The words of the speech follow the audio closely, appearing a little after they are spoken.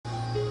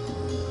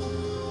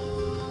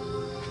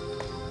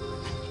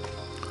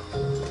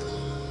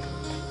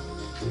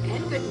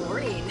Good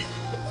morning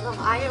from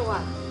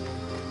Iowa.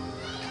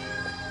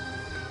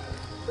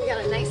 We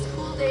got a nice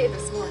cool day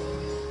this morning.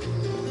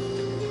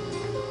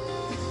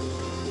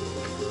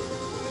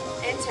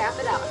 And tap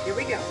it out. Here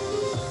we go.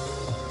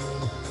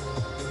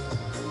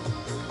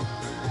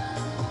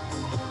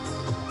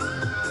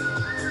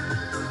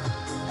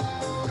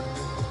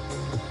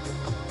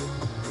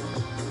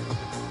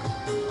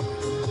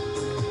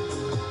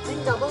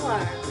 And double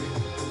arm.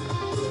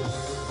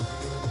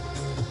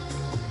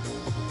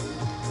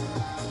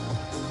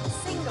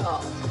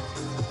 Single.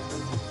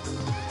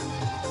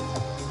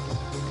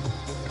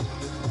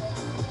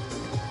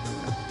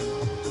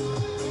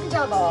 And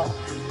double.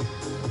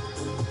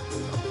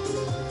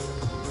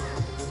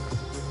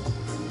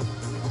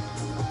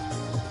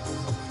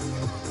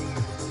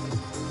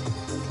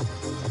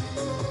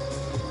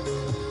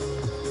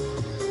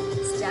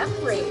 Step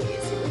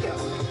raise. Here we go.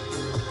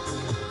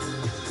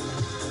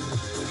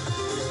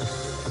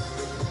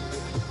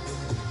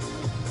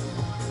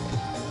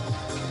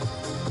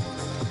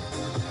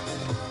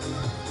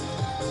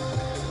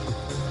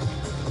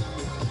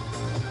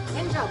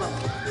 And double.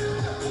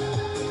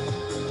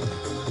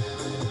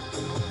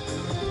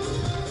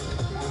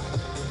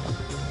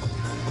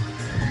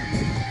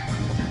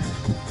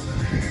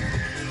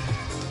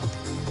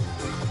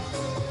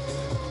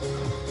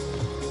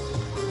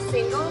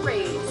 Single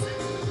raise.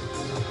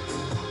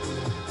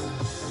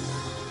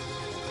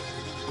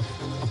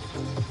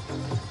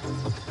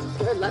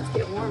 Good, let's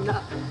get warmed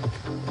up.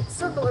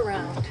 Circle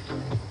around.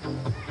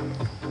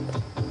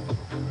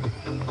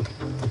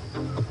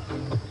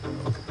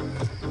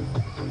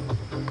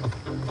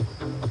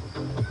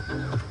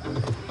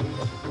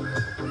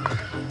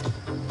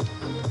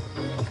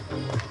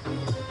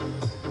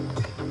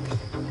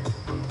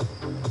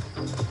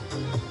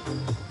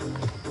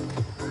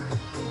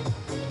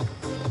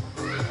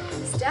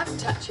 Step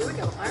touch. Here we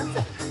go. Arms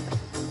up.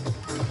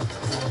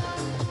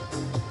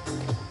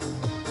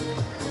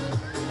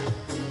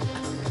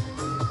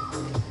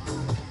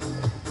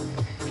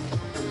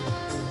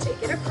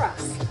 Take it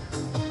across.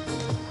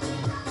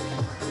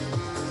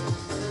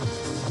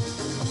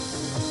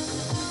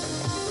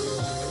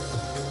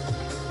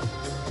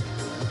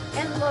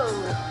 And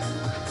load.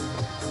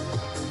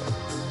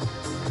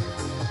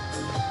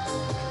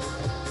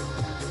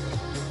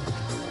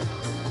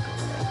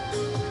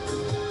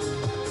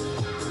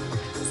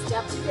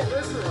 Step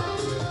together, curl.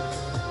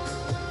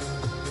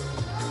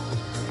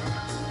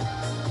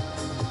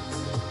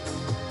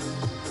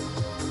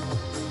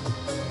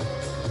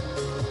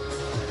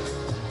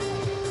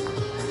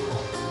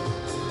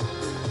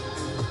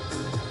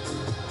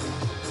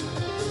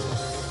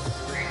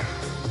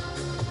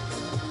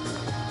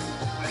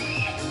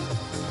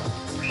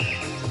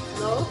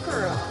 Low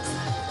curls.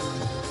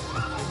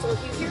 So if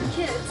you hear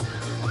kids,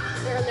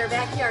 they're in their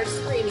backyard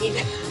screaming.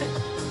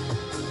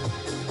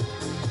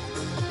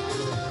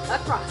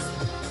 Across.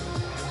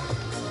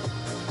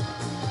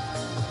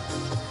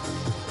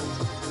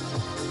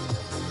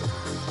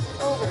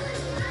 Over.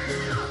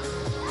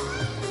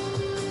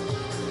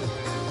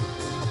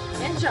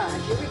 And jog.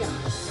 Here we go.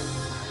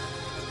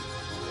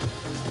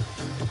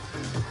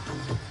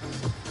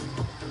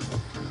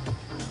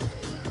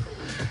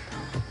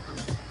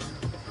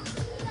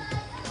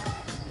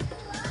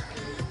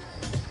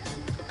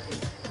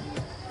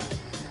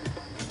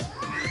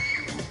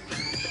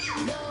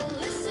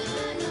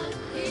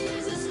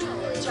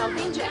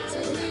 Jumping jacks.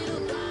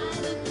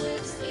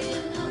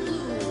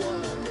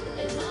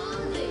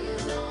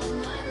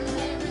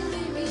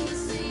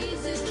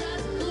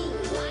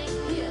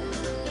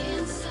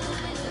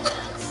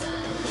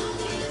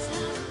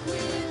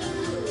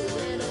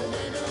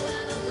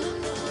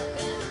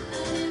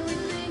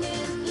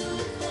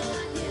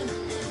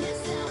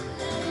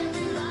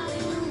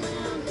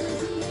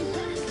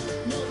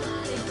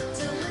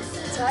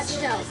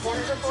 Touchdown,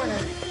 corner to corner.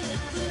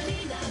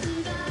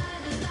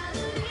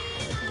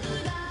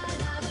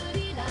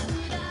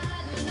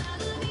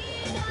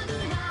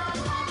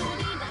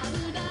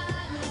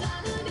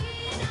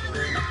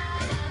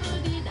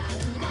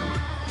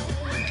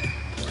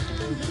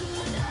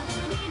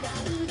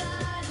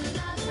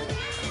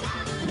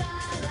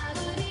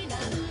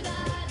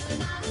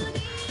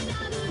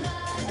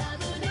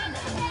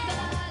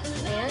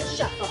 And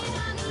shuffle.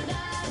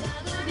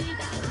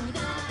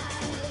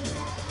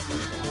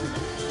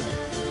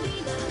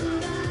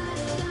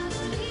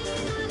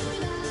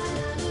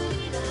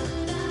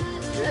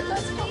 Good,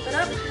 let's pump it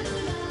up.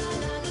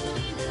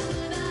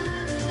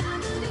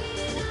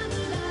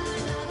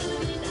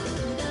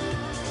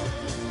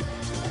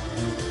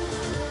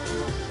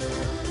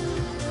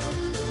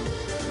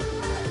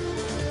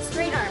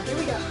 Straight arm, here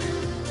we go.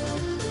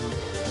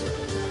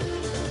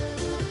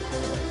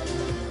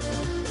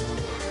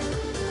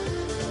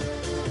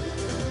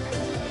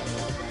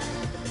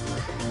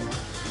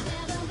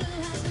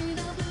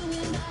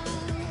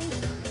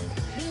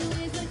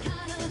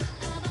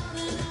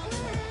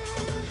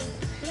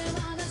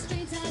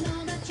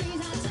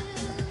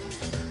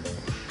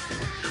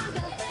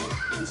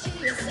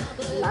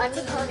 Lots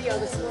of cardio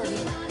this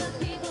morning.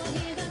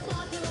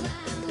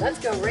 Let's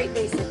go right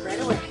basic right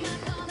away.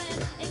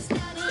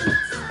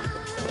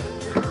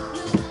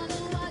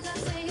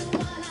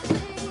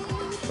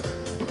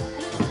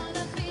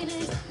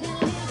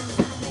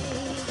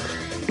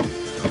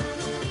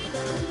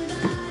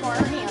 For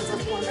our hands,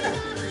 let's warm it up.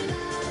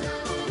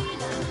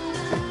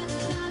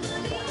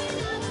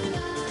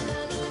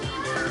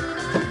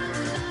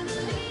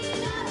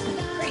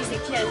 Crazy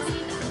kids.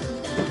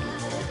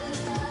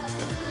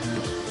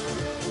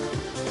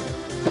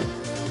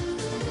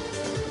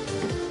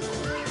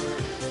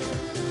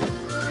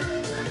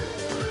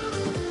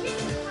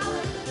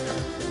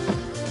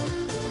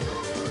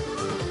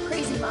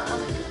 Crazy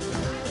mom.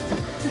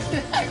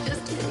 I'm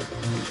just kidding.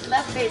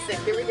 Left basic,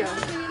 here we go.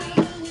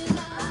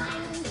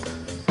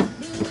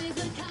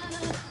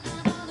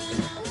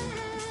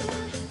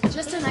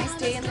 Just a nice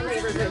day in the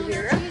neighborhood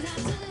here.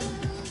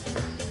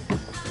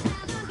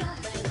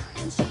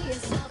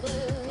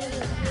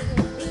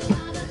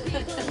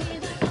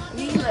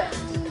 Knee lift.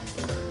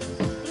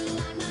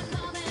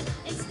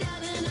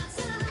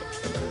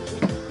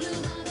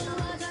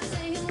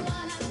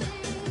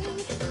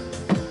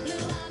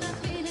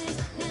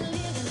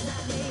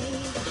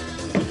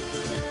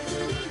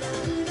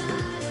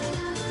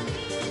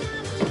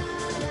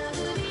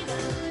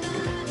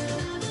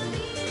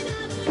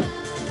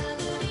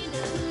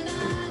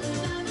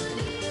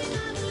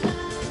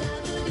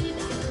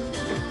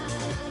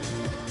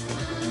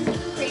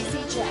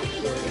 Crazy jack.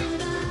 Here we go.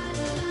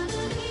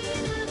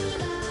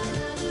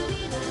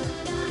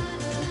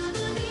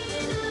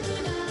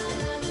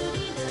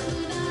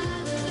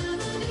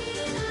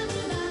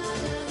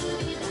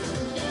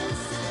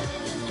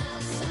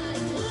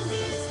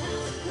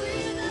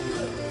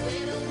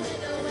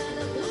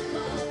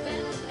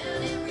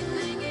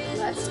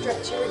 Let's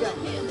stretch. Here we go.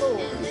 4,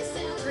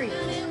 3, 2,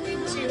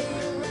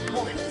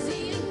 1.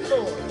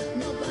 4,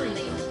 3,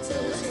 2,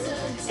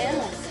 and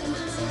 1.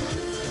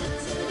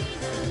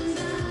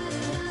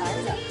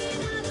 Arms up.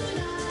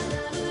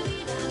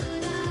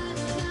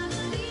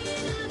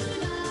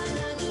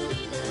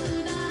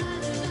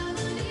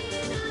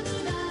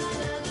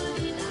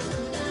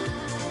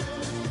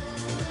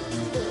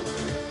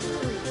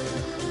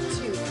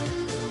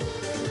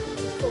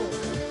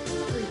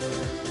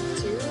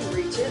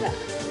 Reach it up.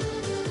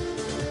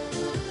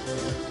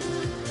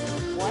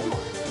 One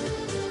more.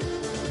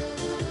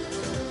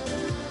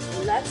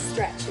 Let's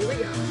stretch. Here we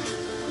go.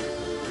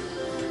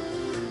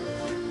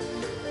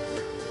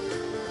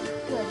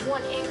 Good.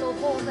 One ankle,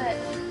 hold it.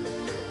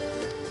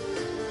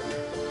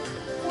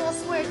 Full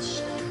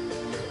switch.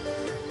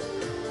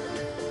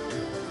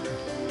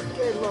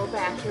 Good, low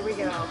back. Here we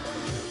go.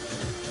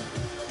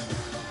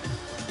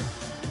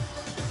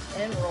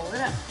 And roll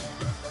it up.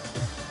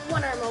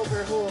 One arm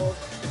over, hold.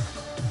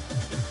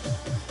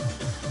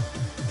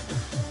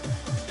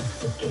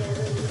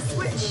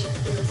 Switch.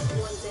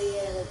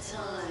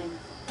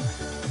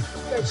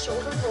 Good,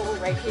 shoulder roll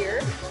right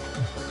here.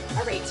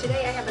 All right,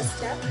 today I have a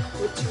step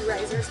with 2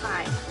 risers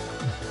high.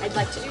 I'd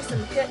like to do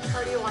some HIIT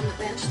cardio on the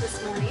bench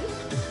this morning.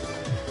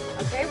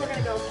 Okay, we're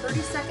gonna go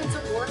 30 seconds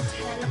of work,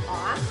 10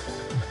 off.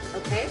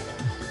 Okay,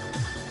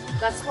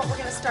 that's what we're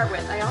gonna start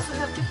with. I also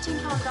have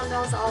 15-pound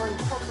dumbbells I'll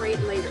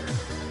incorporate later.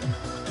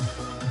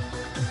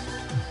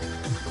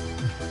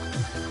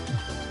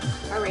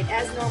 All right,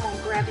 as normal,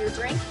 grab your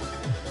drink.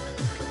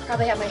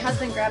 Probably have my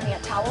husband grab me a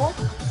towel.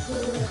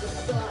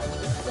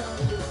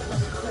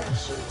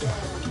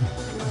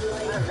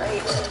 All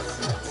right.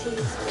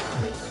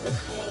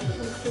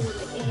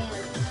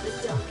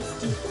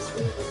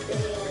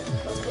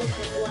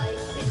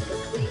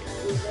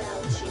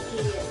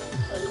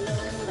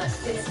 Let's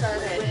get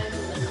started.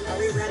 Are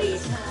we ready?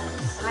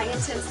 High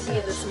intensity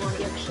this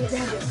morning.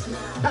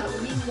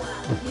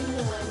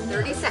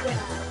 30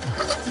 seconds.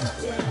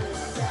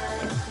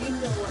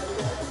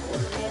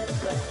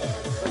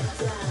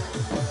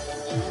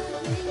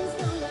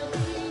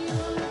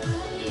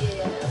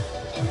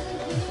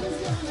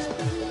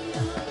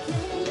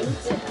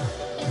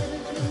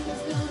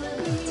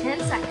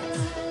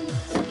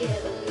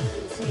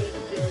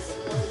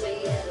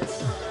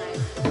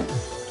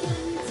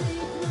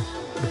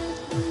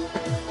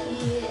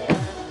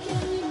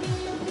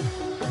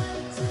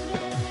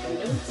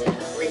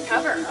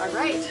 Recover. All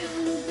right.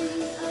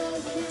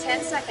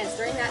 10 seconds.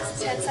 During that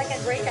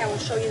 10-second break, I will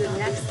show you the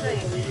next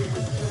thing.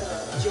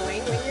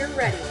 Join when you're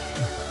ready.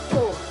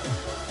 4,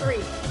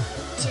 3,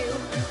 2,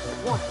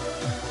 1.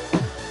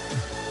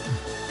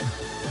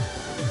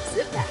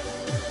 Sit back.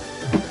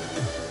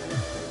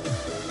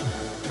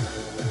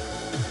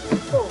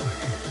 4,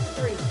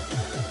 3,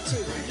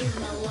 2.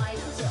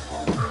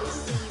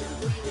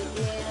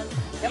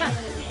 Come on.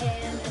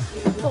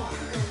 4,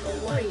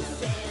 3,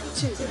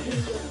 2.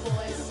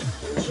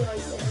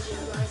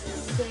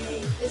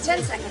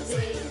 10 seconds.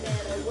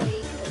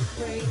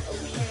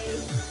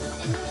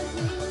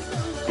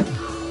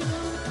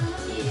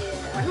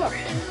 One more.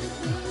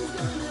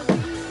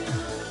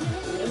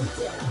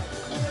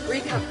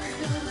 Recover.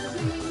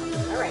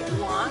 All right,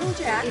 long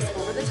jacks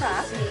over the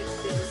top.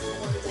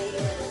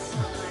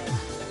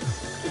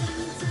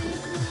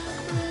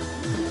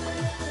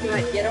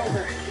 Good, get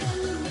over.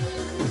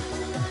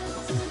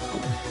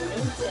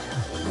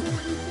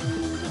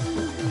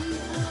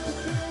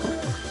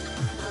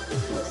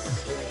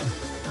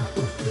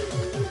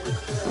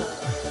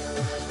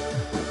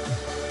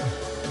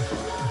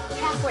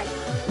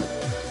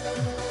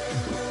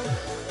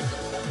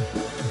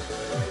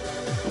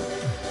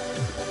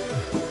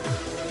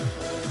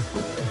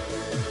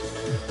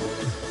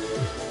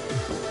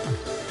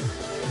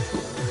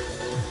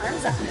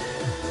 Arms up.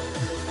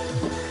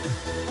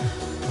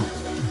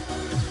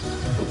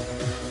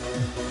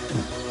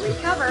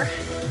 Recover.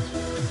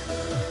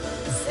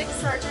 6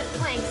 sergeant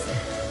planks,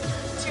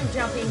 2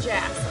 jumping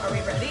jacks. Are we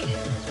ready?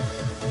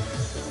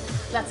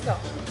 Let's go.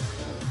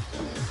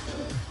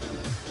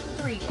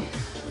 3,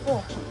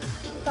 4,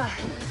 5,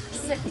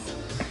 6.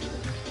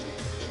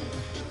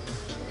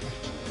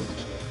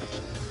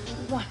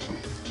 1,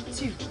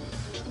 2,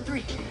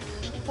 3,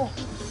 4,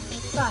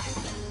 5,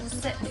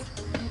 6.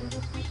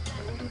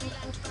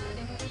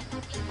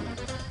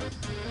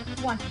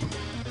 1,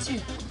 2,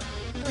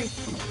 3,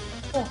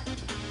 4,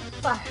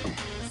 5,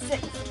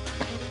 6.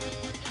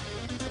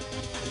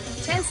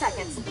 10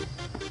 seconds.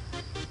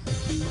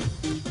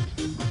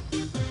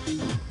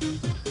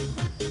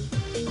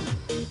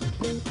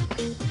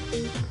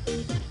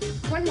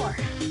 One more.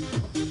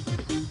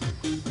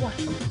 1,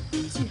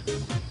 2,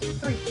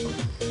 3,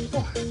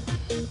 4,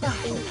 5,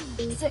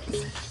 6.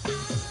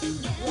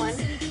 1,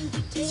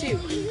 2.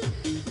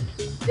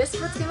 This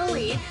foot's gonna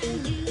lead.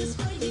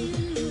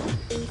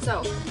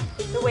 So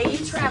the way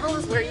you travel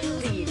is where you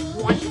lead.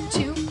 1,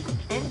 2,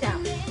 and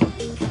down.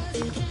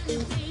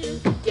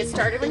 Get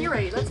started when you're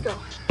ready. Let's go.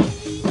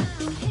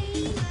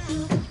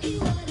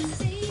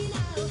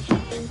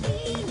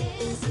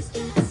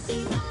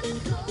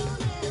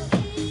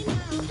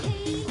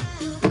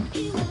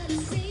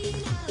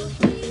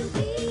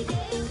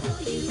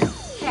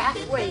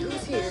 Halfway,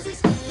 who's here?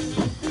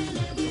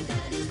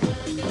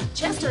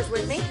 Chester's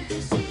with me.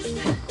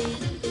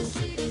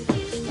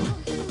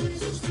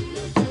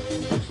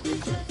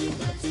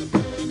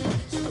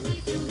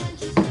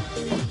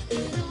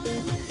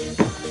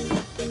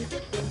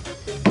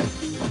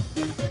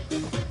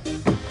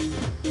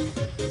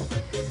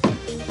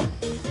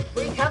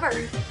 Recover.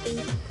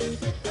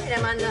 Right,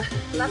 I'm on the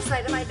left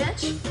side of my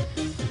bench.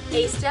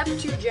 A step,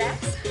 2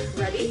 jacks.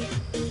 Ready?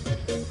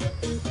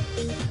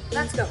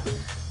 Let's go.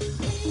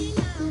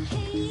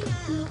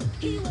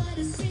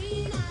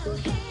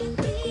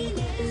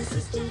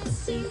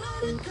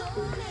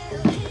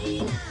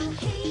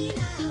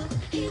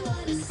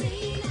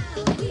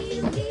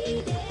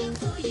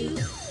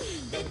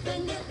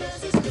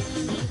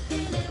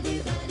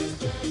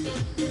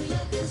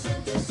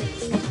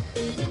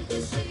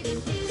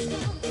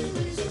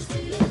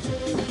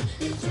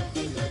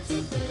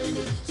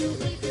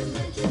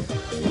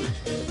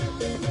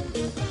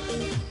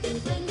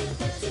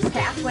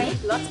 Halfway,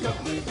 let's go.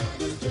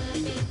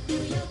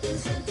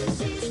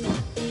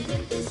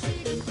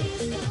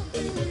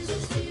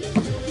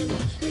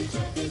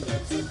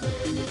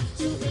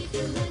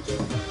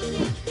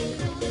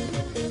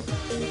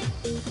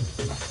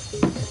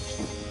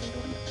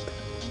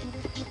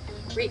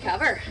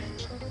 Recover.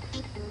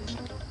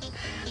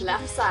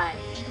 Left side.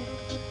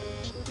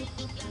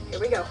 Here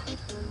we go.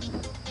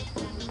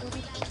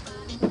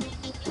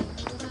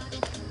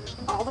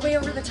 All the way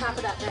over the top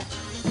of that bench.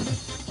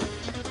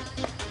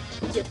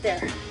 Get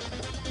there.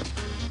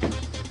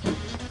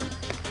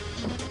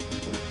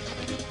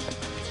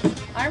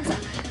 Arms up.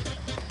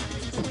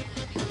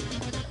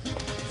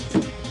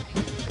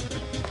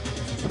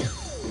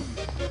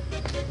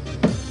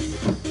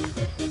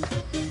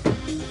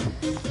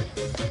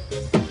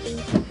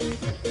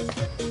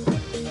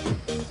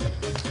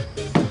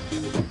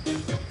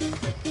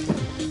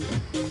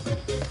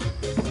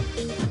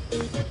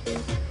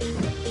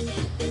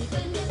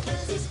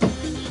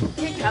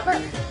 Recover.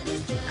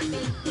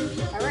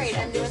 All right,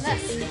 I'm doing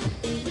this.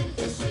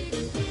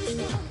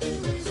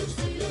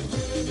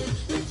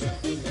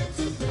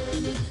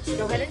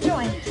 Go ahead and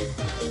join.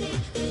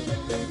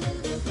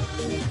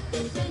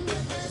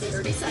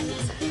 30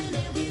 seconds.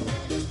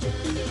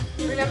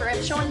 Remember,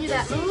 I'm showing you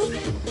that move.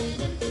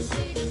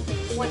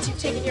 Once you've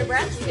taken your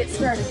breath, you get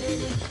started.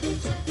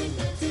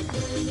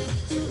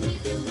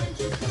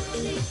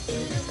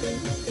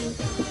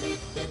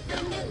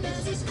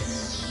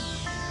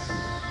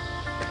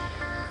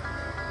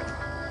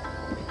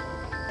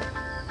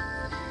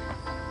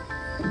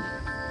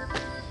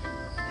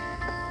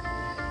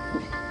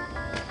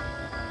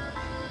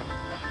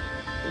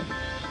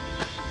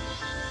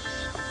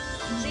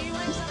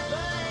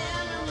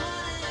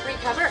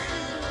 Recover.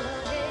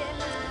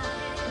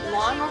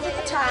 Long over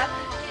the top,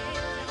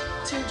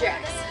 2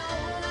 jacks.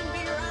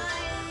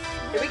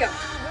 Here we go.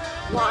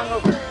 Long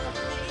over.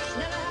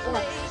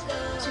 1,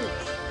 2.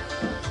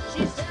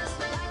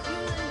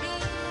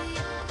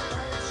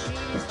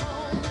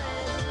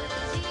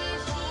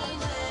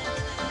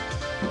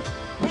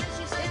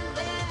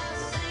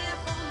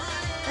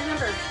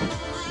 Remember,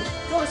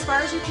 go as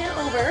far as you can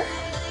over,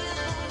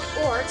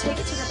 or take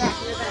it to the back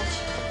of your bench.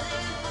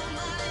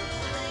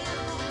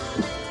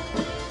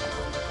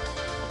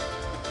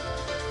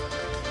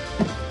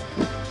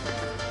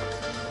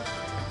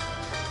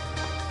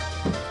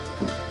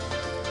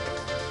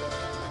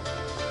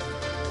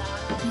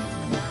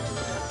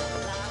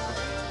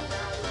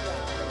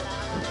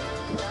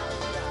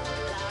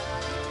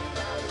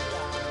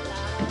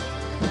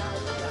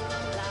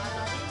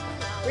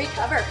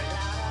 Recover.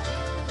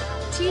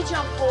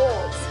 T-jump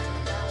holds.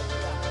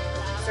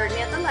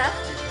 Starting at the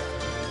left.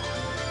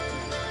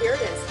 Here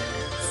it is.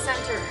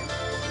 Center,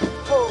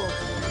 hold.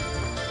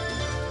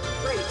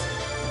 Right,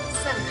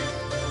 center,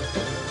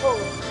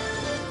 hold.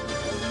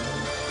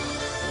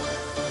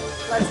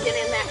 Let's get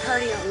in that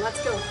cardio.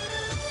 Let's go.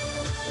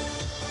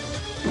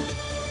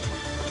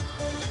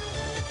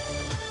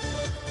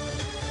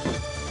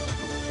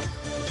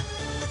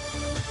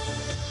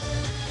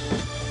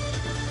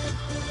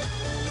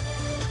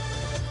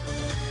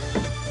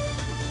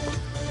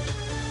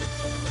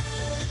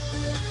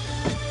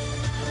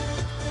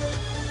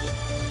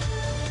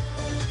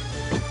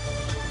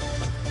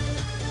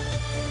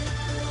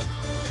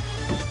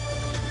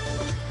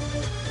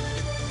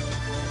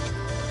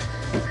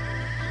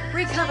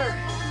 Recover.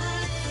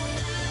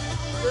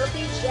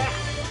 Burpee jack.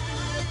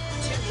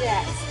 2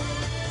 jacks.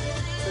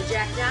 So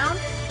jack down,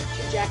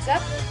 2 jacks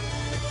up.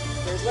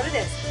 Here's what it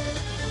is.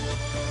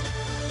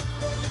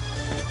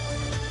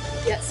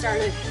 Get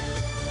started.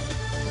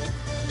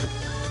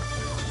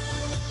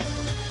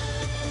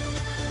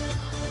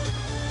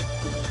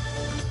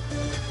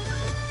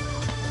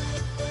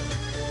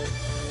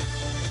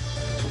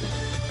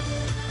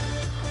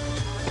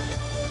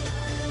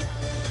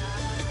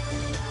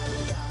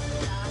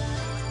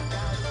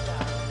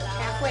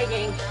 Halfway,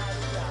 gang.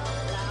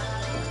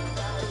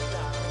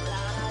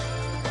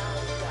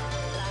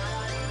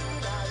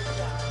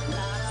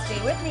 Stay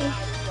with me.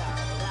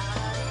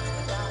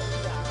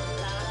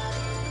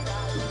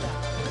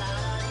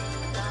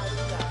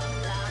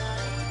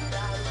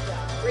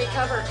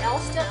 Recover. L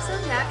steps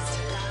are next.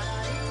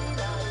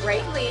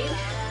 Right lead.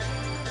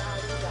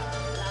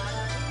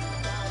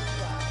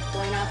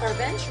 Going off our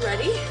bench.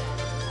 Ready?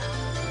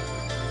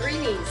 3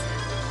 knees.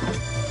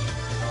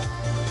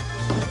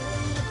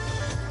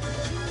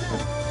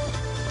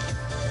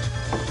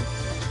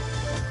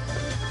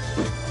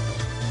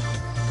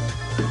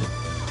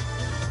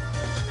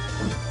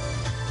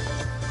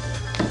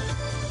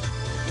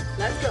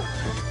 Let's go.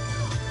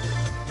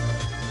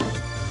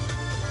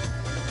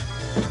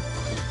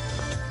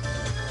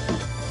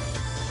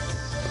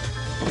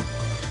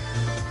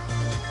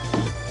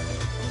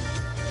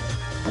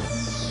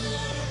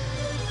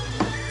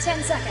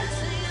 Ten seconds.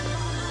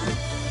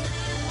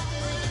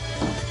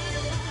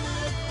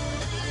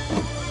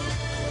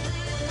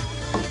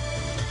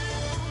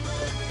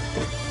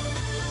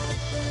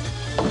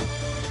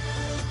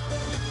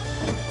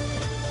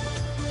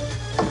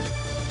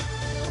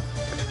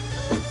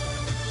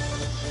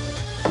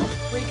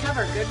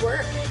 Recover, good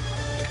work.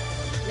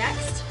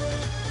 Next,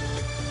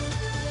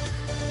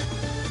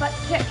 butt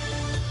kick,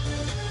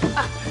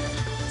 up,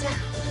 down.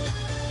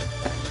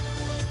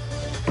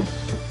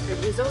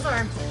 Good, use those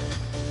arms.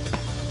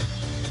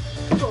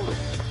 Forward,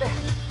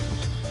 back.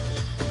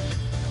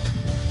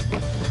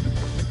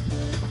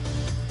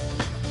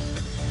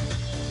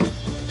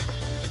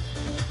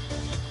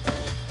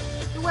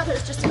 The weather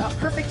is just about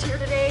perfect here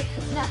today.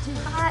 It's not too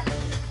hot.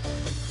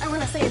 I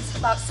want to say it's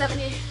about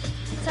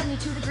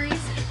 72 degrees.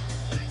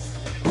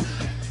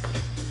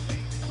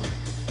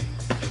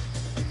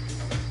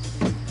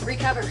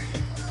 Recover.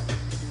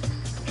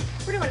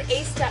 We're doing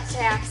A-step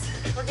tacks.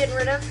 We're getting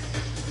rid of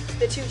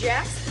the 2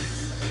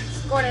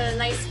 jacks. Going at a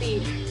nice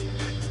speed.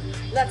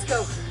 Let's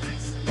go.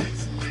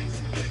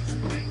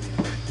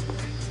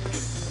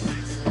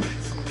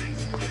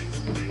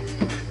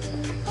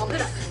 Hold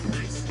it up.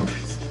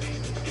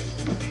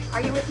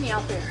 Are you with me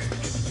out there?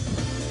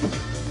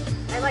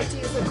 I like to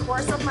use the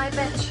course of my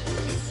bench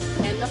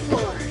and the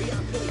floor.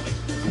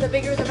 The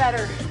bigger the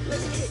better.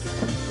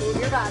 Move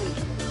your body.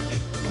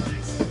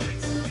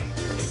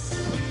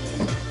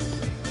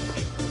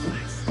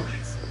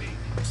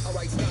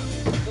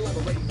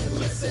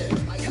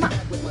 Come on.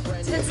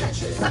 10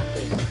 seconds. Up.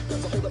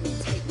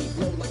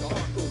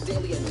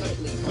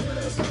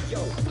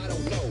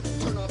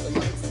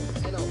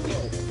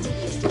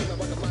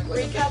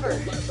 Recover.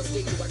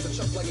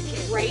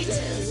 Right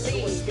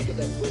lead.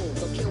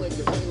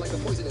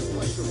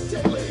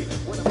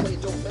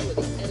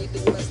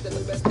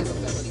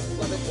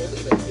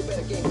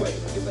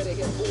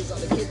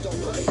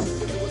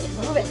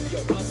 Move it.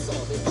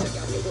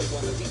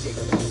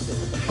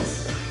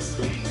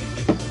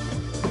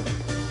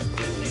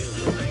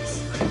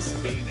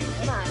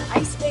 Come on,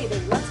 ice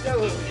bathing. Let's go.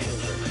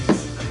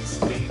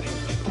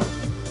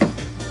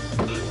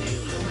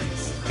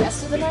 Yes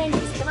to the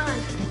 90s. Come on.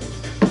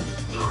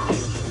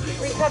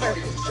 Recover.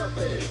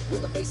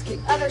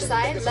 Other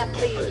side, left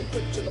lead.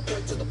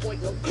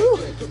 Woo.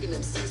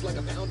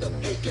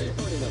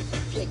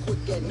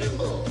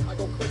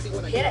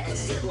 Hit it.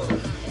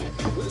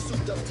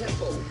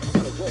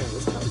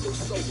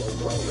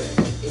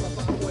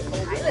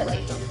 Hi, Lily.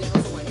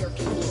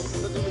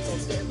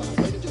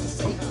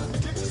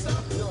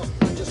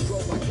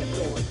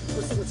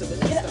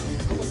 Get up.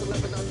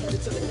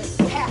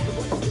 Half.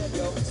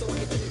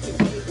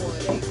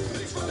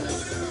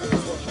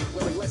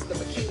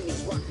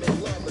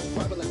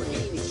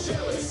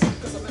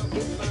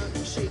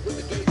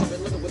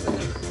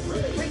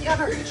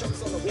 Recover.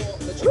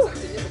 Woo.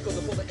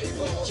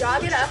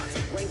 Jog it up.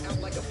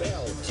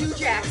 2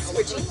 jacks,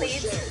 switching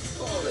leads.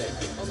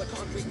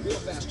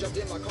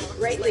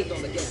 Right lead.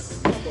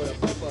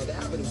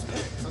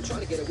 I'm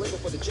trying to get away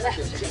before the jack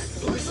is jack.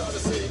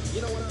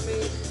 You know what I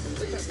mean?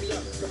 They pass me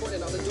up, come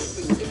running all the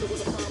doobies. If there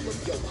was a problem,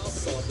 yo, I'll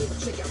solve it.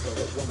 Check out the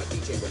hook while my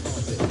DJ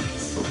revolves it.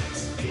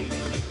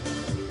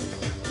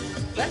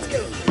 Let's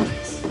go.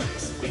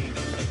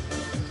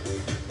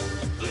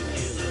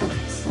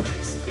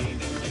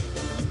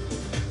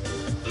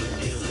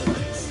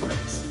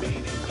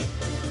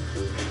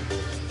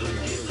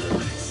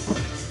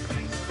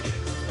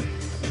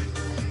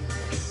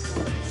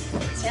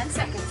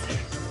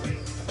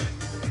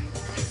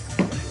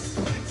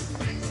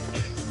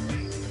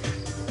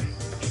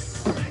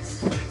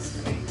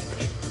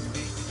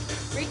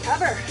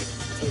 Recover.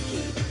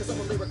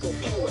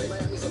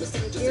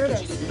 Here it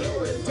is.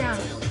 Down.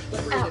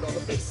 Out.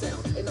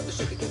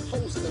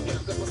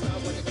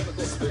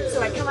 So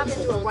I come up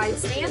into a wide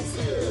stance.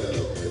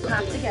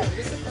 Knock together.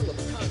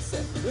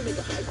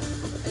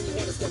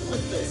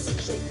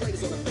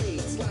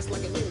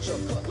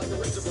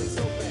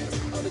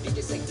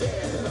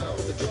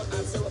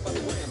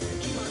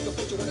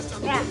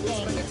 Yeah,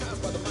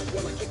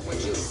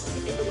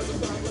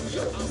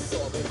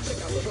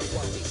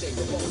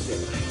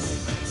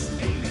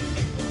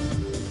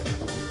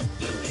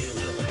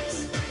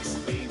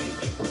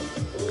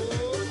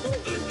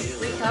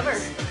 recover.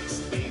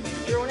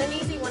 Throwing an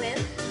easy one in.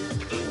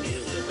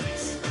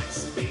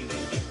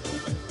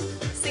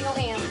 Single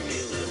hand.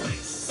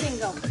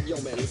 Single.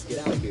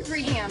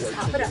 3 hands.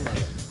 Hop it up.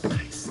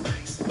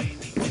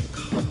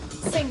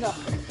 Single.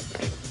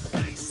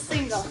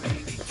 Single.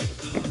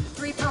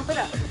 3, pump it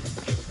up.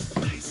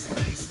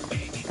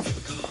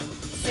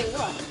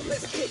 Single up.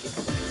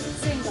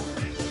 Single.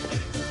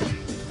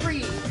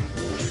 3.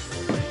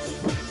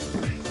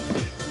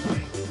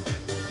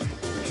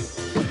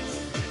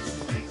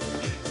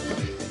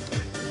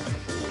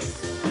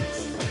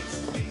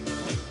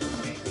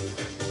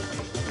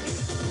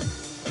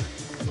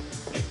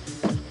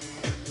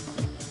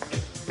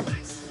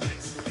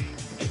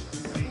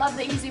 Love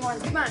the easy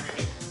ones. Come on.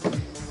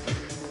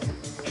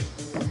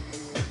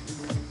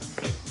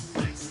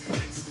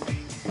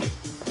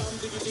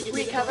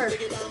 Recover.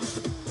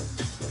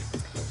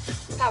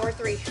 Power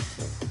 3.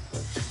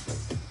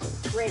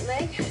 Right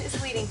leg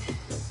is leading.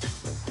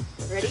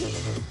 Ready?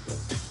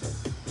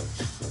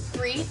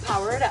 3,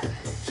 power it up.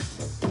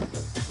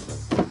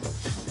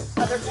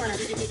 Other corner.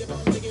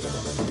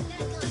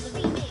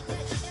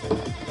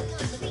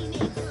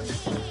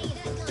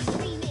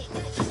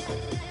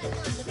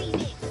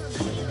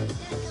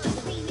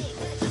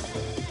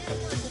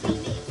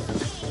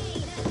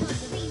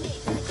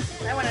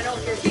 I want to know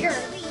if you're here.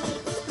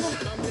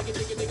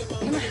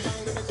 Come on.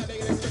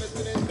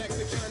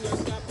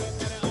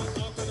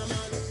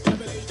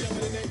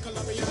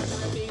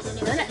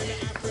 Burn it.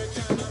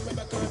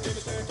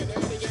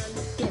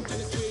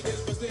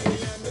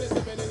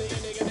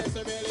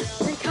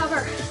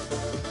 Recover.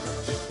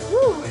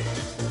 Woo.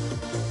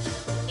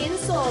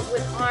 Insoles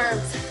with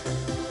arms.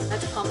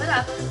 Let's pump it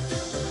up.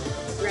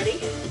 Ready?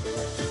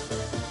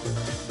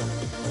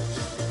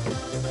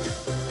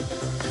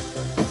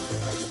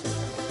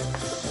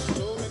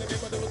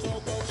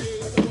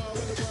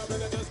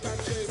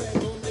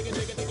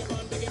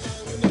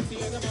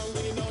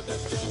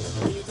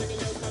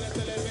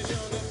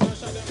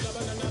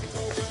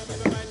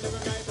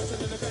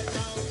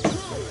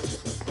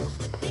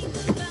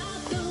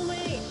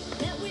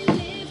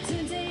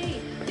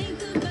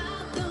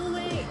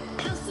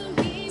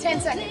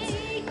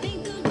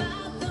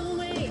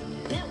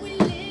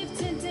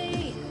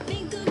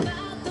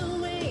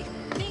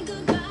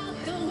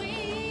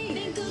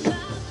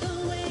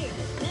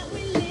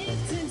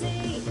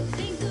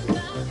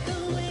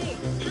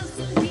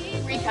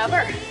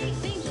 Recover.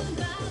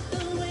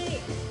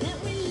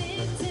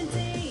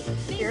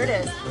 Here it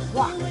is.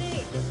 Walk,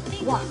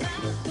 walk,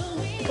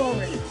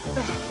 forward,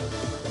 back,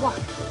 walk,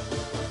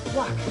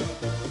 walk.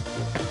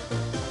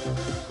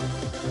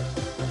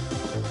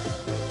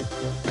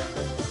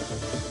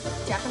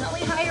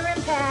 Definitely higher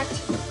impact.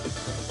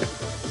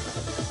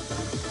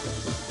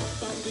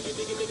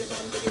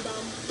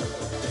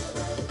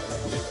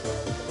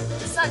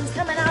 The sun's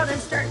coming out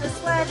and starting to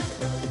sweat.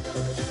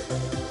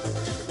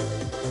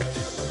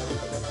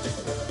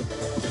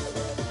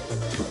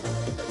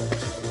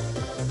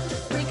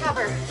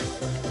 Recover.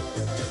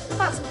 How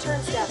about some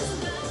turn steps?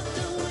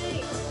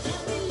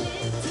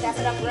 Step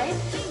it up right.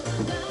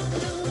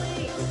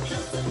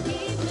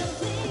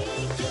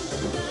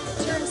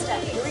 Turn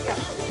step. Here we go.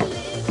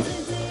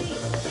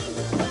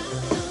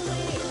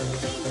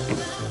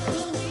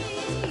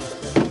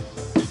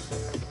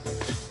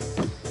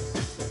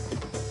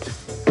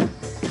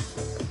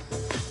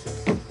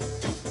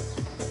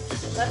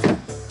 Let's go.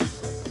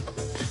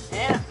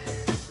 And up.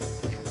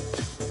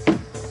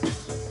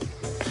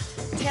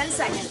 10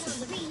 seconds.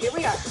 Here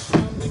we are.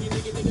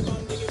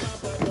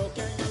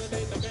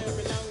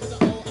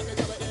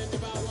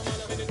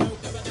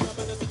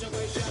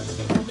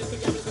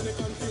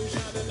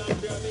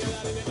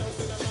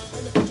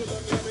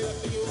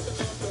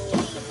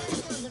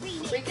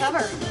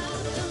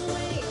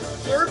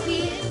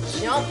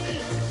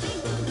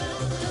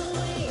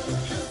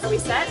 we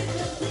set?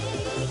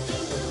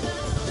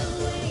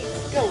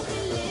 Go.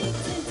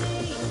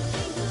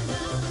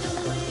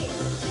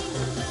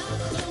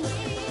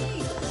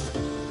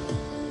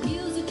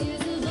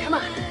 Come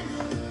on.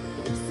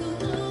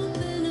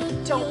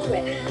 Don't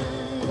quit.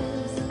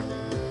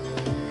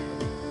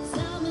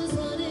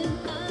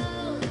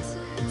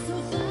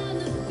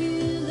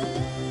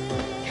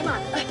 Come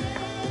on.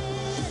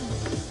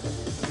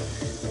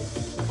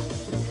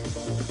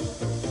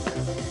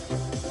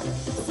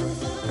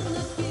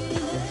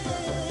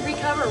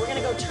 Recover. We're going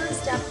to go turn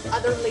step,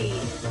 other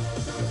lead.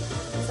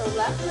 So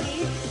left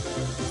lead.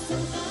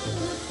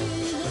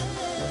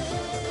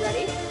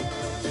 Ready?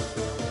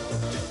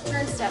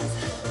 Turn steps.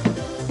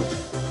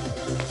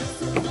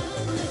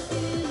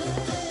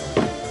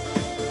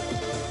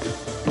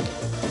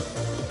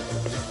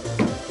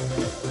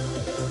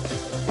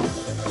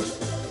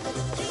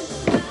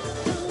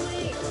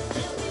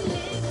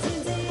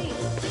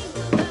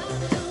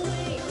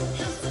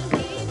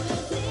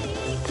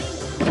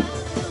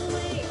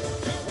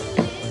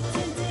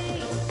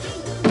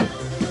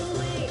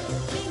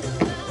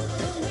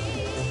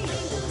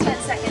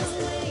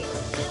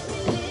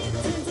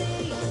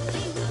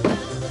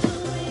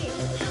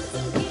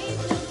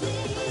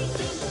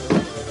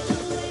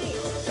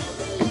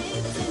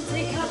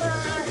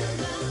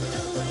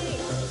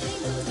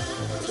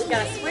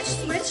 Got a switch,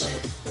 switch,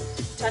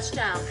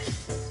 touchdown.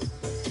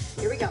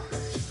 Here we go.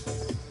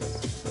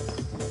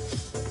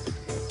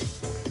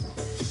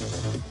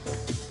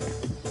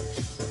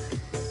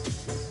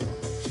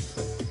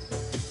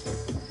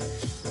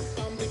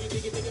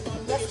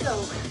 Let's go.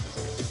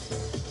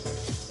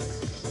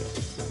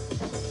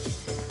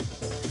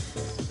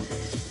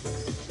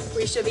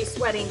 We should be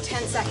sweating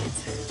 10 seconds.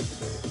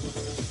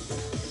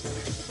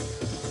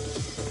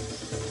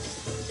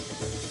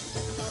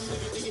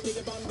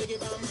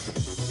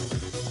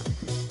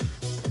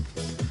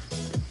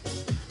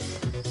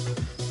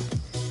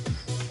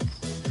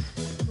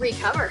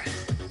 Recover.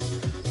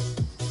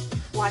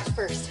 Watch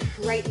first.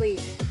 Right lead.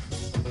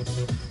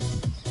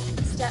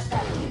 Step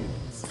back.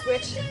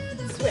 Switch,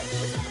 switch.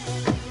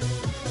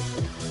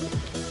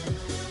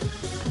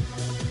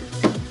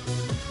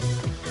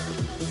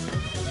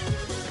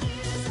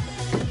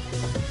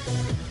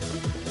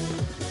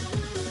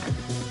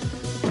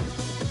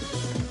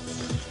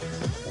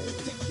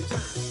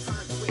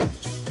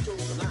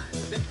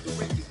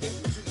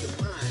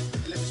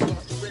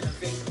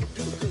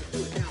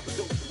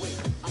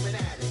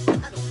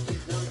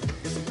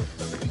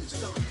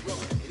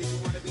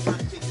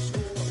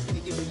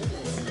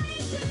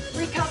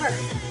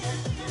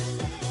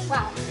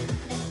 Wow.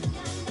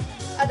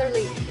 Other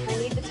lead. I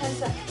need the 10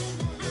 seconds.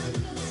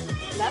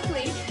 Left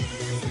lead.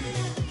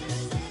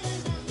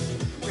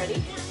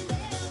 Ready?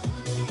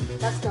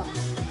 Let's go.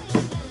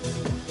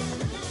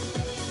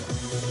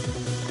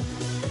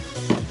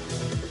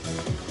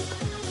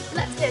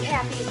 Let's get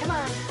happy. Come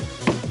on.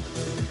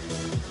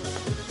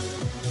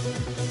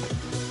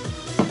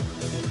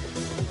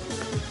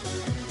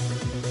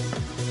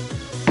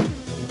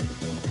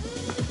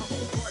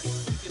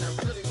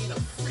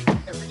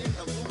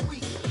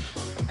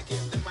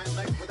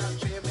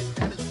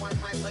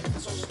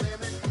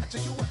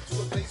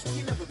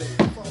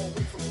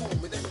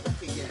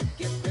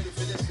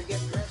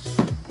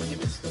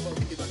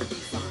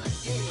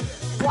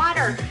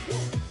 Water.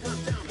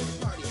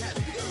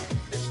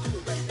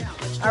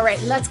 All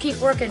right, let's keep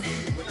working.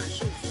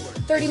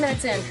 30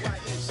 minutes in.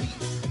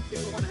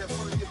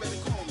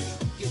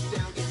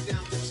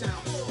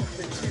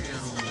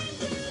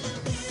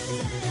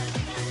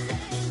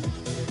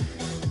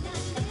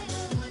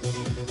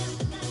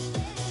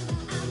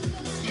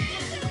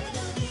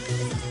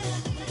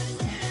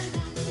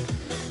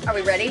 Are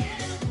we ready?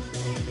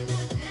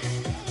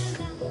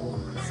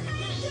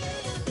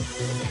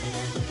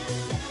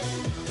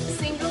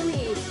 Single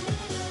knee,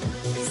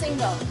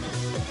 single,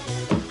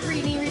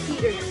 3 knee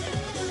repeater,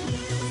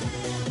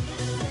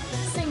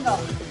 single,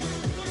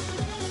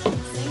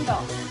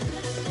 single.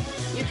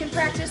 You can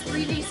practice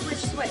 3D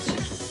switch, switch.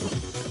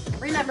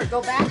 Remember,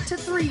 go back to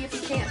 3 if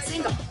you can't.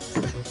 Single,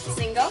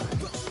 single,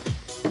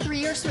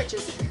 3 or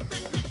switches.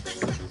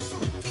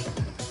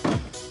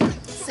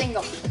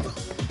 Single,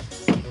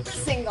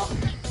 single,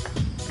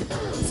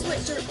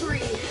 switch or 3.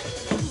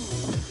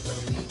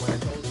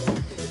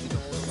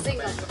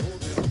 Single,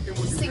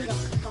 single,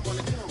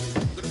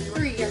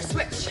 3 or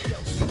switch.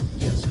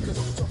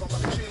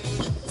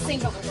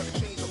 Single,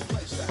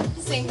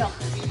 single,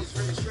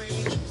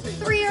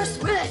 3 or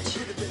switch.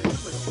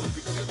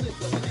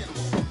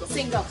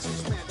 Single,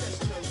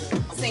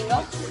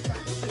 single,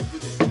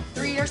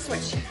 3 or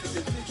switch.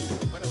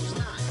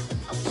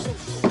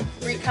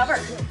 Recover.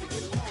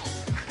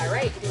 All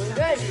right, doing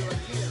good.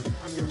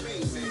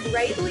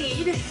 Right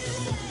lead.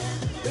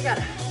 We got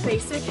a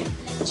basic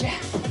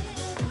jab.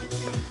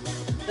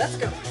 Let's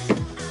go.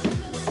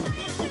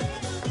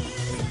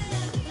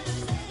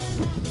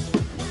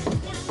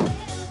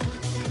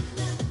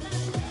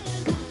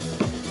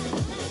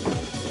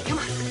 Come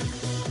on.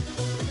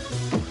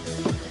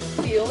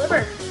 Feel the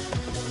burn.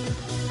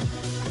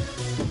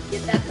 Get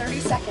Hit that 30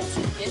 seconds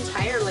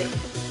entirely.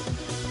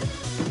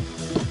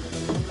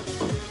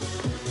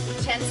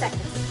 10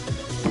 seconds.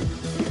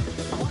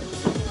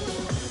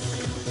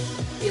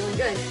 Feeling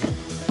good.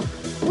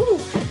 Woo.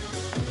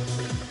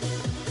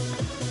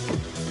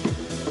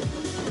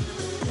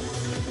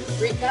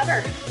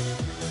 Recover.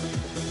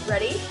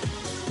 Ready?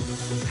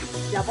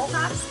 Double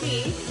hop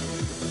ski.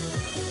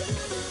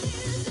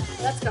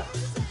 Let's go.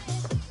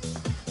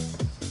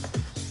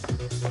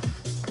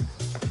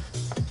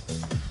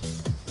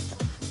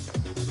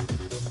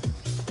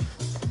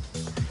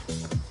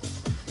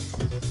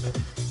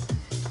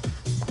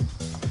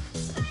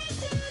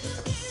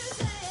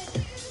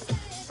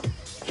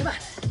 Come on,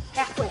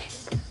 halfway.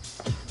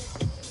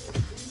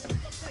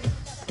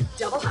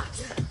 Double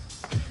hops.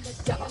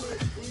 Double.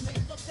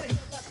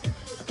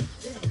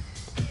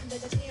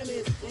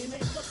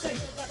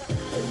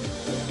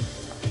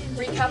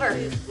 Recover.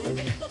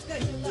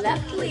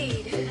 Left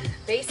lead.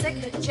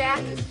 Basic jack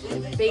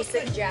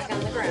on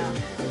the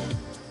ground.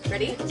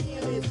 Ready?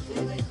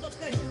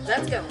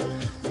 Let's go.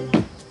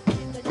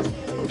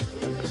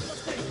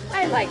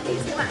 I like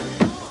these, come on.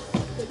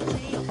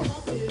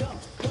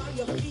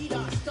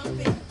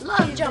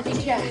 Love jumping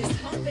jacks.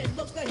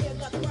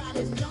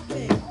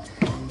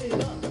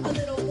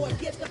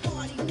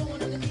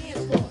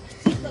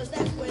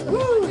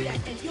 Woo.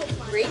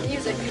 Great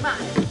music, come on.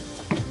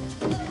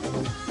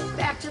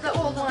 Back to the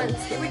old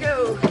ones, here we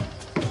go.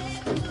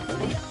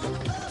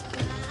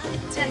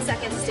 10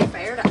 seconds, stay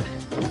fired up.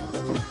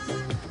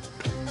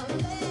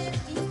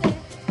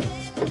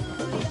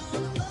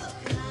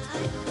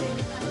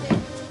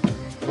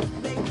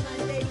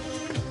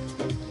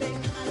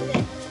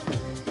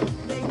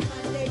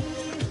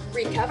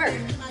 Recover.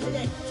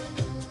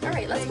 All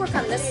right, let's work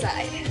on this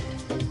side.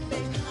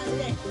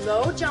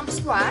 Low jump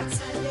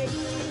squats,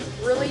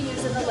 really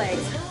using the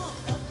legs.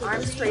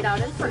 Arms straight out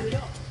in front.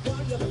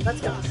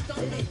 Let's go.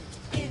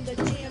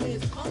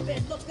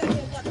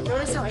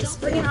 Notice how I'm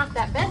springing off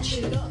that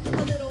bench.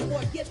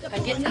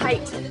 I'm getting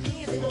height.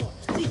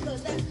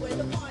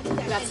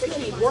 That's the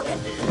key, working.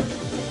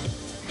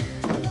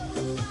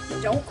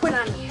 Don't quit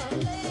on me.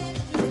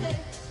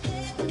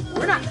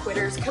 We're not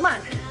quitters, come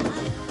on.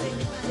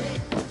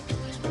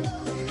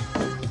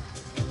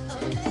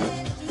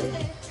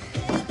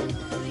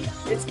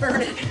 It's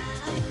burning.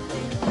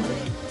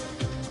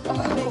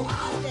 Oh.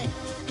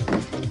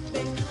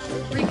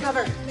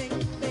 Recover.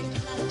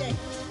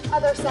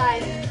 Other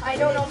side. I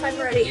don't know if I'm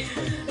ready.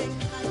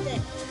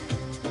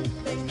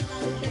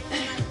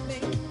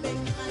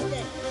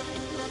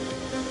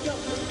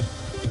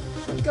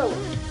 Go.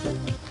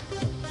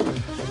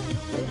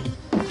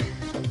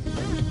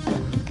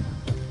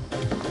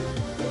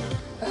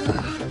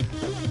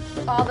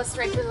 All the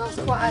strength in those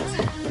quads.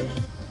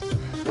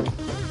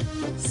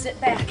 Sit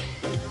back.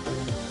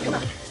 Come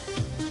on.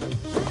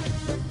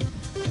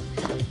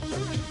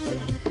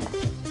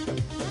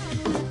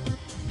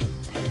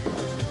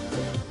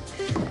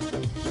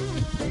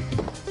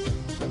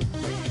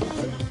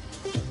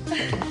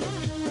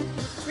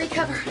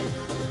 Recover.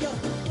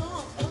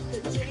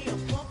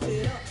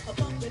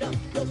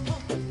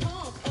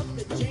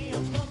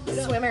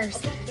 Swimmers.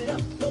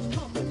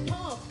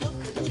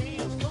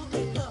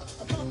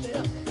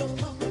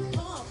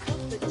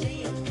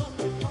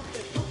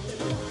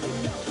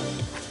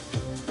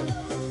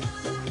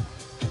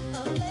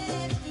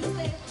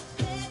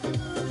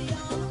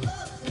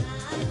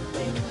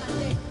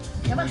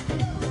 Come on.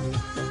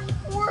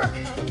 Work.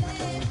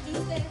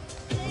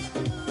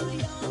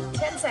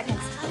 10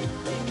 seconds.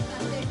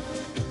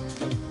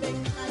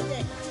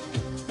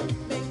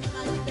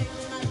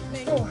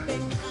 4,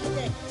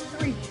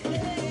 3,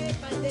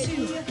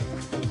 2,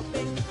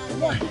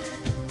 1.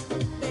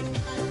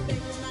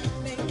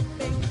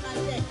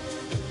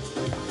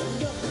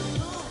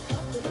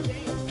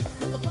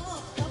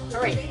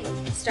 All right,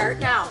 start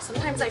now.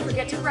 Sometimes I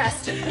forget to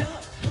rest.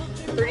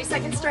 30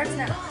 seconds starts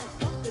now.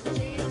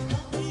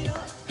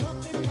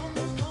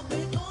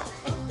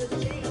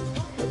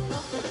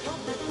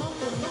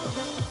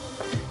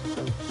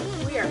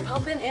 We are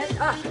pumping it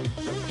up.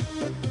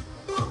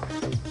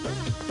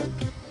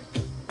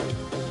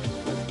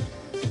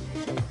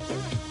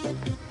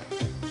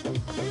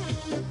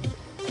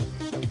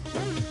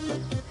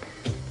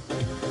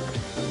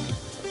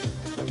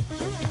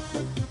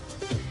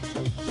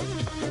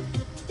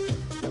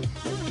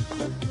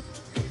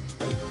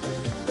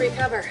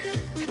 Recover.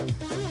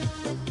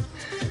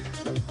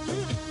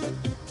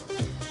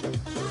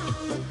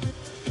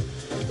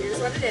 Here's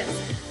what it is.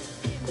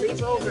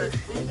 Leap over.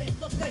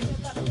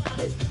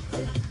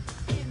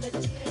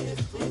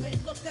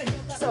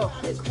 So,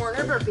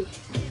 corner burpee.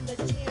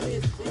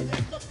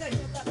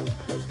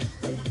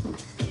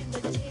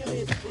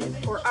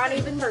 Or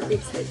uneven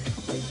burpees.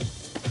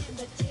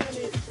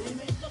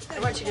 I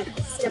want you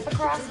to step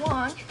across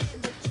long.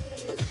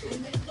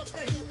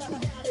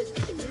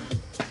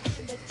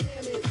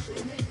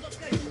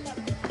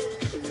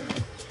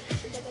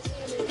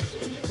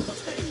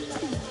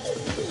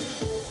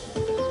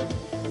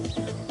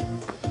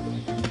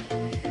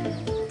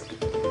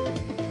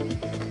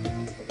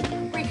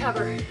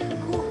 recover.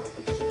 Whew.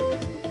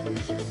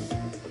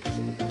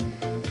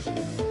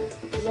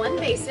 One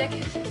basic,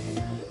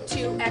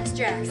 2 X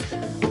jacks.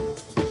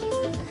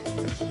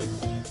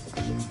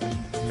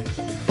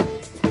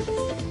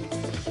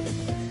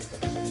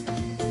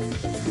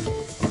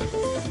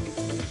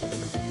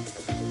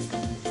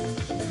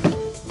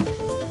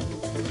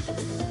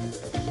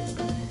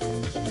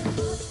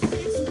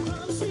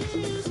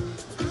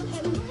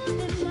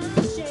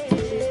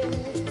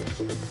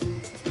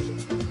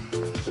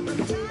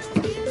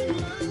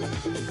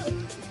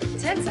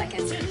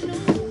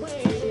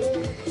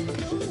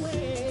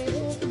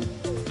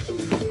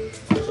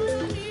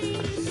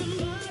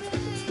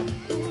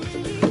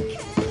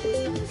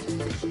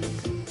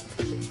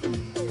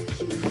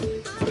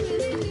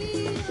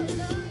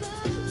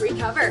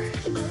 Recover.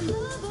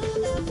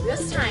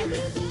 This time,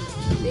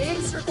 big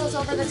circles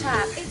over the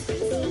top.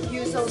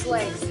 Use those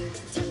legs.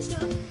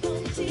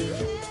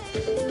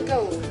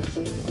 Go.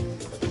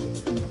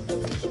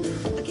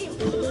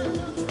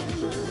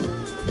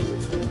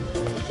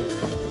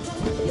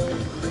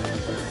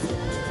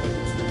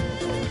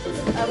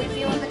 Are we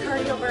feeling the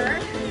cardio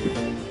burn?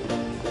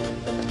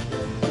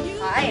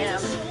 I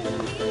am.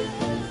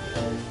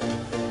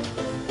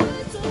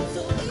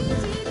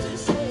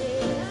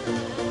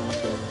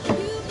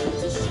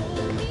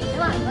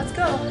 Come on, let's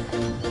go.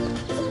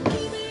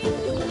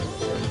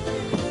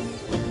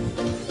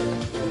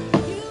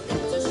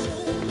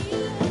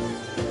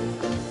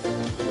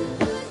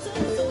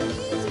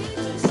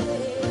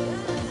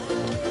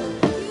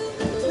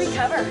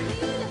 Recover.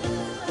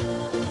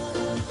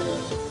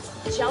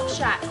 Jump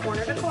shot,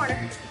 corner to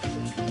corner.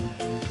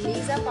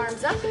 Knees up,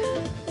 arms up.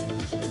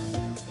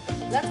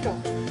 Let's go.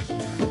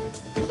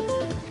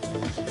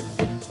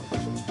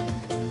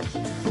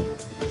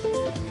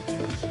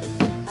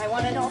 I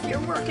want to know if you're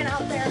working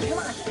out there. Come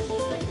on.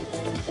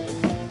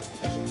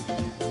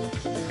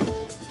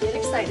 Get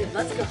excited.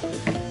 Let's go.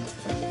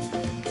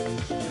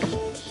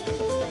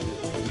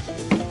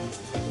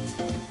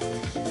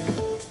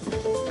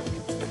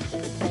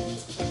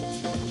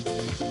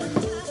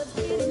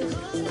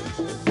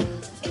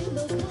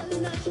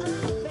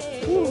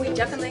 Ooh, we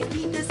definitely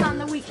need this on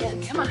the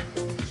weekend. Come on.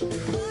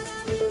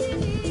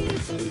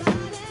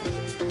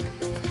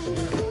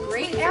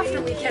 Great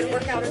after weekend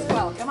workout as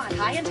well. Come on,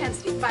 high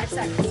intensity, 5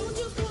 seconds.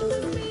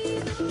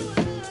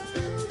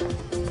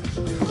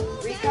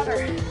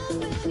 Recover.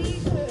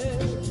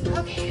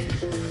 Okay.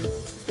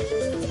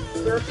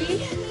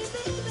 Burpee,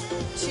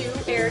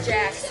 2 air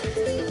jacks.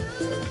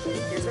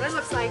 Here's what it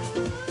looks like.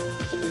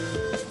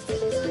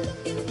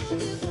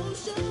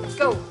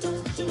 Go.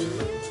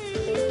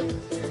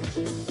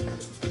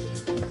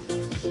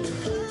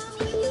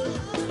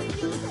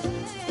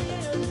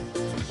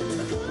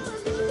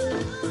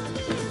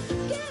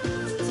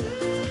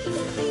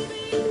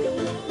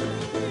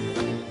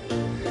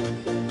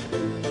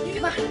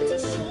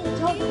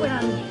 Don't quit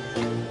on me.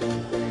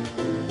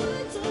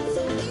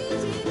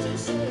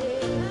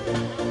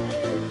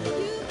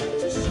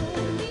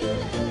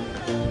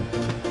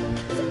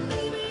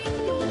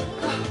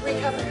 Oh,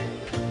 recover.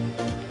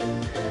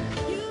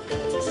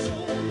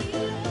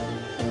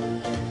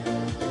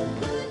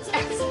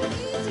 Excellent.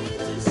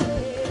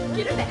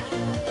 Get it back.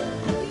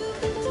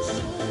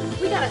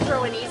 We gotta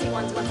throw in easy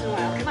ones once in a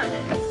while. Come on.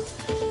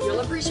 You'll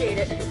appreciate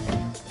it.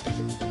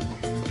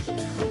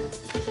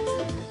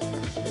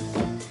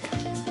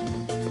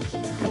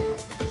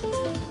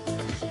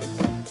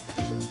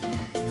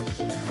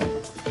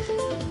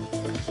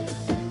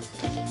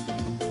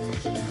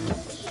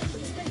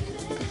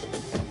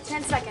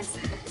 Seconds.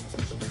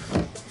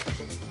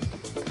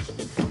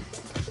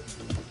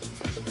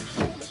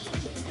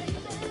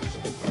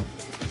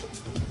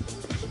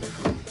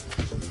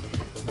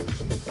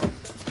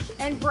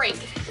 And break.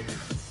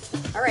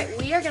 All right,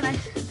 we are gonna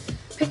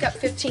pick up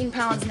 15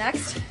 pounds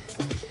next.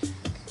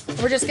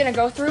 We're just gonna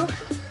go through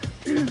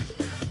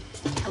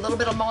a little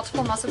bit of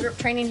multiple muscle group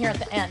training here at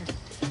the end.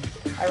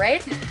 All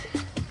right?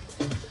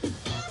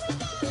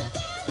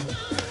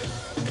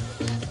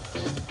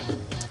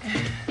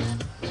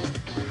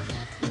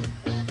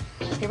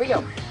 Here we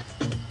go.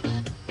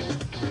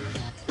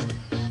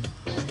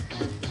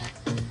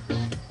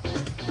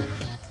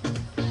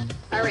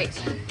 All right,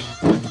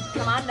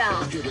 come on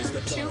down.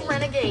 2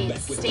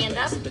 renegades, stand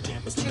up,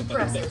 2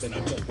 presses.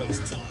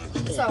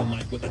 So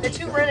the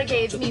 2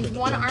 renegades means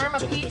 1 arm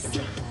apiece,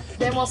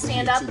 then we'll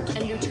stand up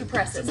and do 2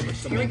 presses.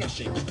 Here we go.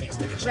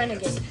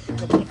 Renegade,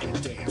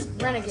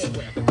 renegade.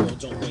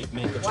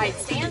 Wide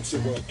stance.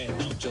 1,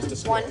 2,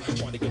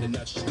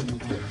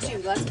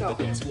 let's go.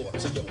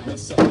 1,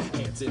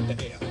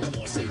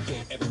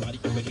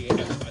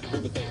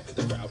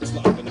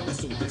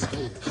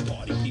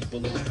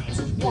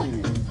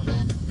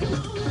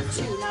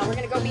 2. Now we're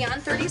gonna go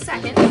beyond 30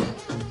 seconds.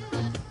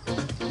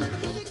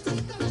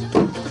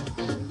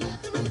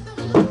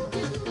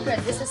 Good,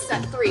 this is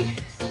set 3.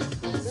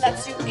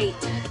 Let's do 8.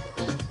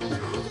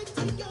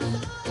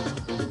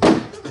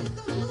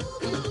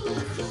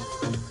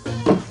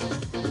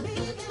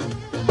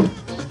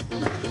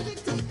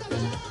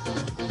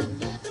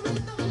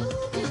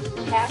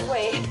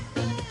 Halfway.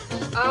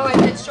 Oh, I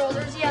did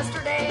shoulders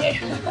yesterday.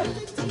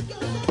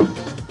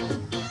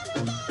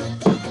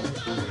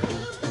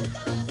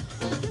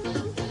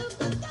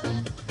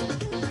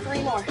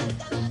 3 more.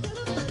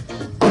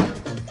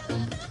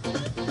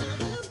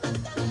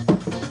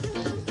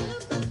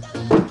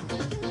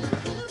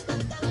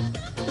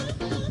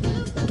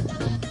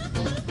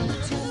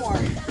 2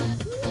 more.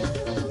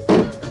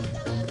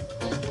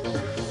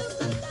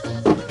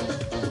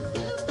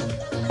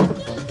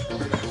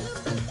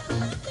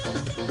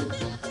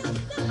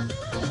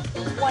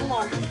 1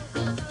 more.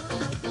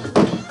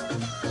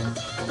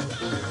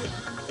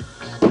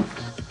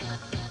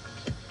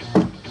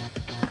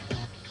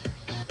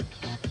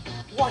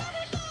 1,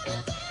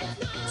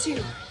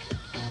 2.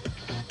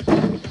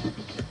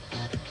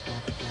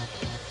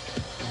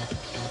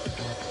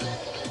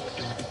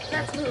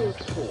 Let's move.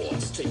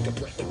 Pause, take a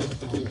breath and go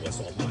through yours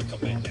on my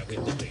command. Now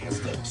hit the dance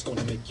floor. It's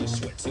gonna make you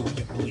sweat till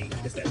you bleed.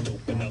 Is that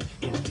dope enough?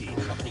 Indeed.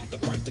 I paid the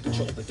price to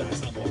control the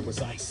dice. I'm more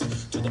precise.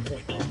 To the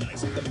point, I'm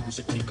nice. The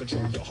music can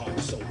control your heart,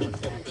 so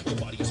unfold. Your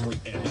body is free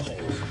and the whole.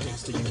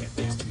 Dance till you can't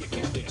dance, till you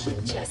can't dance no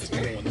more. Chest Go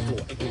on the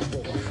floor and get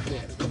raw.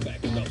 Then come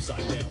back and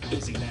upside down.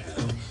 Easy now.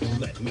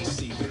 Let me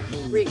see you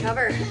move.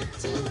 Recover.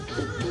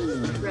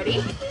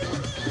 Ready?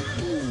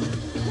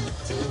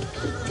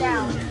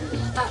 Down,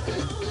 up,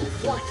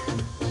 1,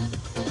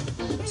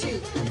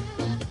 2.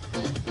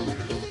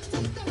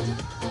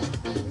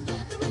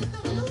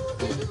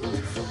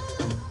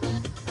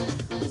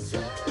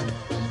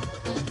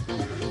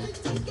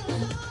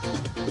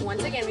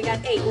 Once again, we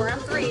got 8. We're on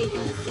 3.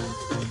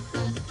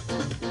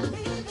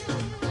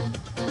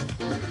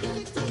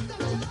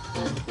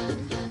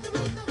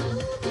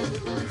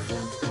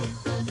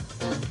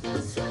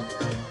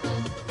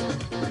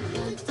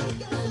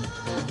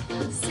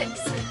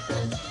 6.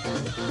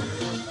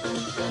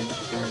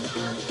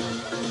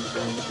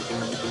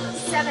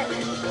 7.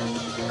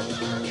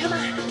 Come on.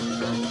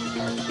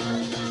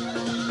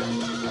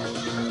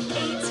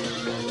 8.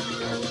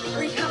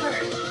 Recover.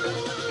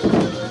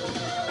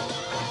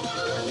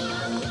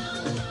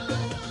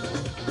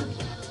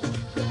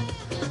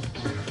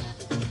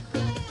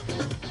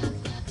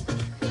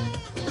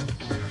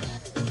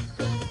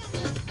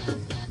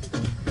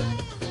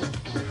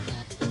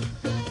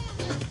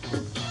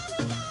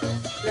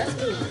 'Let's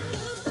move.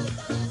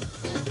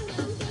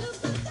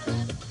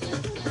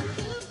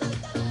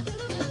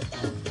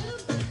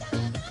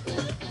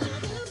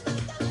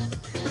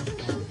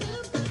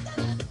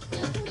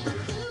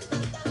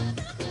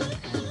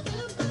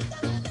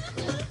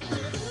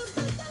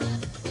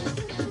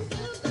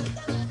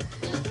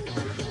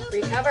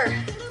 Recover.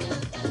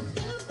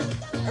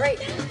 All right.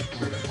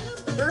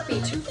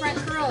 Burpee, 2 front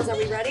curls. Are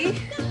we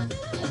ready?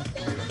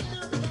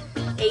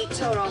 8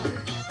 total.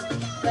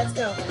 Let's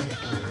go.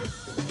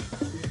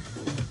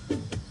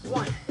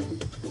 1,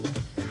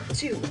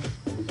 2.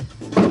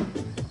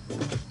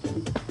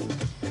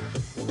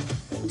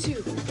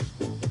 2.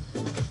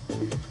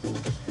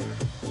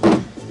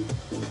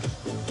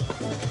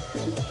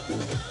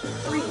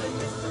 3.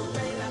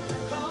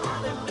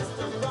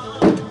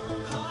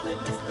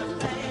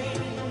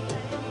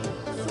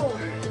 4.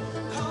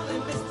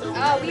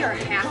 Oh, we are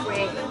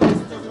halfway.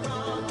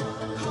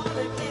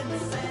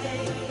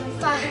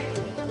 5.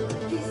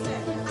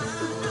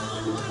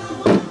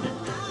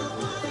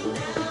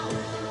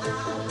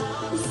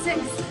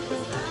 6.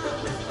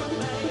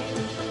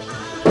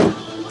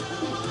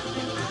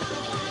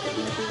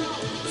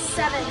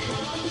 7.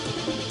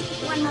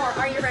 1 more.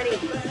 Are you ready?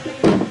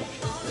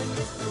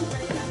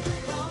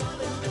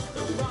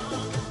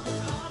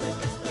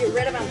 Get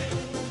rid of them.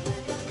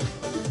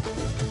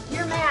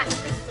 Your mat.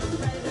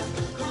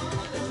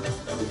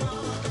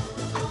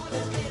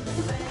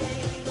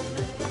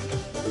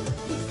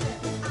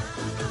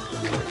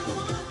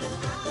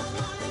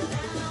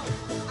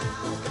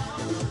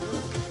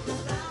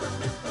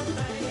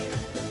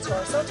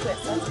 Torso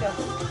twist. Let's go.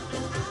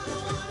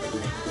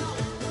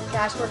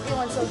 Gosh, we're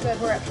feeling so good.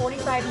 We're at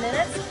 45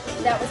 minutes.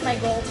 That was my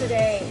goal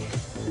today.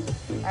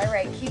 All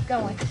right, keep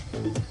going.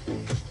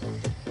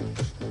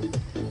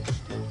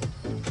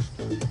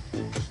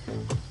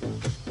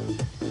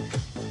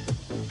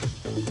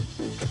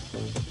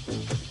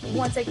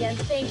 Once again,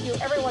 thank you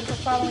everyone for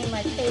following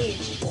my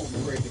page.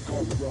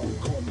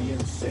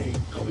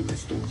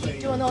 Keep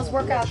doing those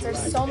workouts.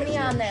 There's so many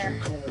on there.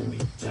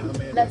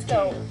 Let's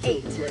go.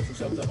 8,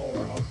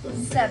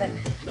 7,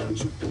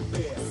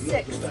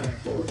 6,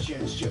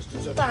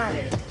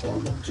 5,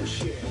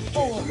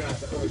 4,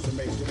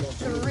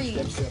 3,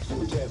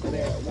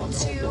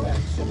 2.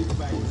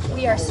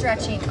 We are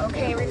stretching.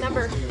 Okay,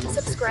 remember,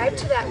 subscribe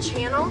to that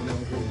channel.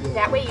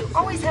 That way you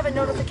always have a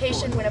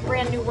notification when a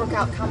brand new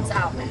workout comes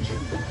out.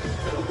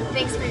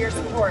 Thanks for your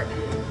support.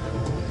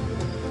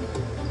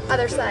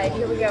 Other side,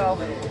 here we go.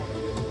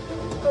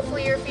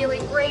 Hopefully you're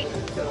feeling great.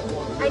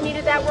 I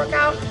needed that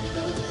workout.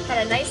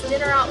 Had a nice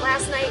dinner out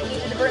last night.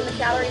 Needed to burn the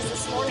calories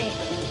this morning.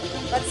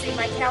 Let's see,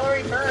 my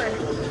calorie burn,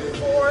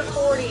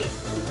 440.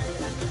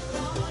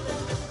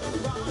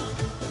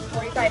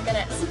 45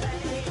 minutes.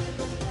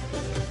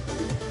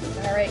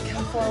 All right,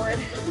 come forward.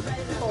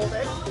 Hold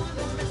it.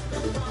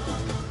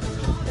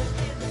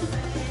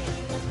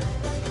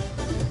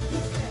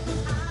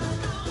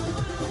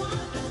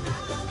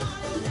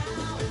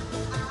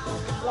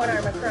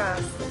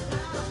 across.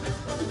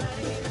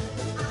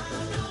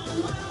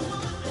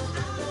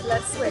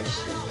 Let's switch.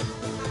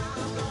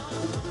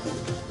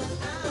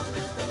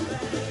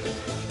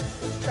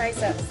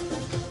 Triceps.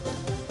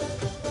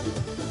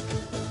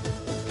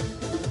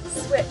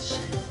 Switch.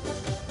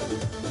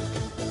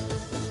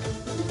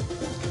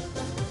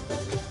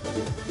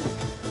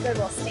 Good,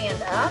 we'll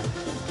stand up.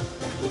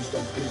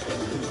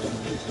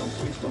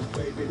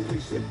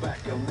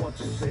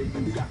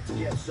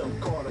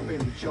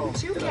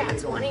 Two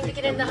cats wanting to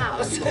get in the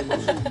house.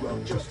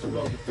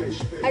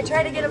 I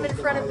try to get them in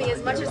front of me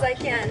as much as I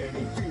can.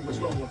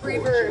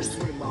 Reverse.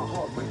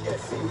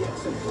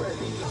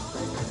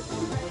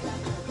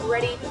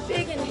 Ready,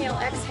 big inhale,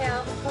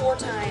 exhale, 4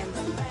 times.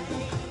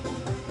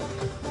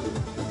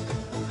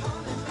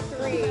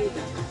 3,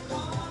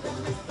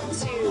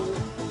 2.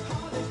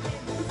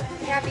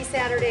 Happy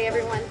Saturday,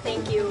 everyone.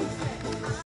 Thank you.